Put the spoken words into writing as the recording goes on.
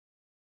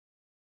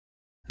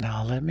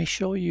Now let me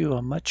show you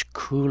a much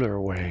cooler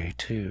way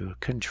to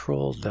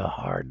control the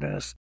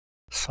hardness,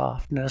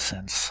 softness,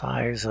 and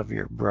size of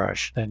your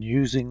brush than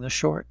using the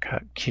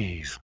shortcut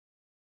keys.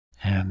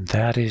 And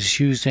that is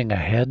using a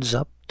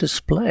heads-up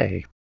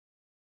display.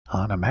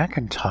 On a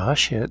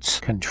Macintosh, it's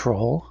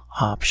Control,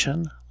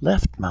 Option,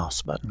 left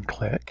mouse button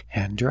click,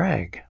 and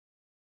drag.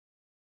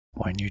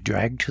 When you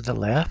drag to the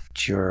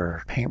left,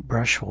 your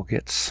paintbrush will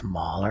get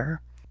smaller.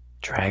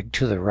 Drag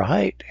to the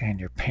right, and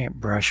your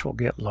paintbrush will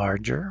get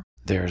larger.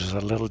 There's a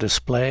little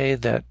display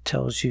that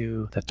tells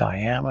you the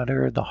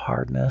diameter, the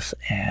hardness,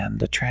 and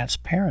the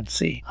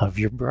transparency of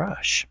your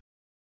brush.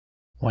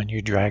 When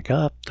you drag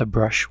up, the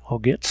brush will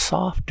get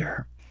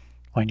softer.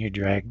 When you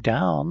drag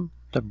down,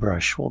 the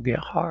brush will get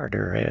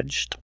harder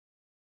edged.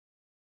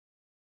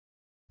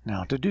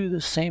 Now to do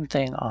the same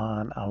thing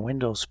on a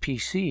Windows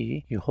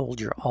PC, you hold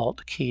your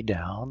Alt key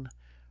down,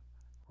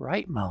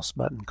 right mouse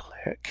button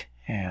click,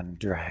 and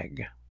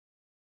drag.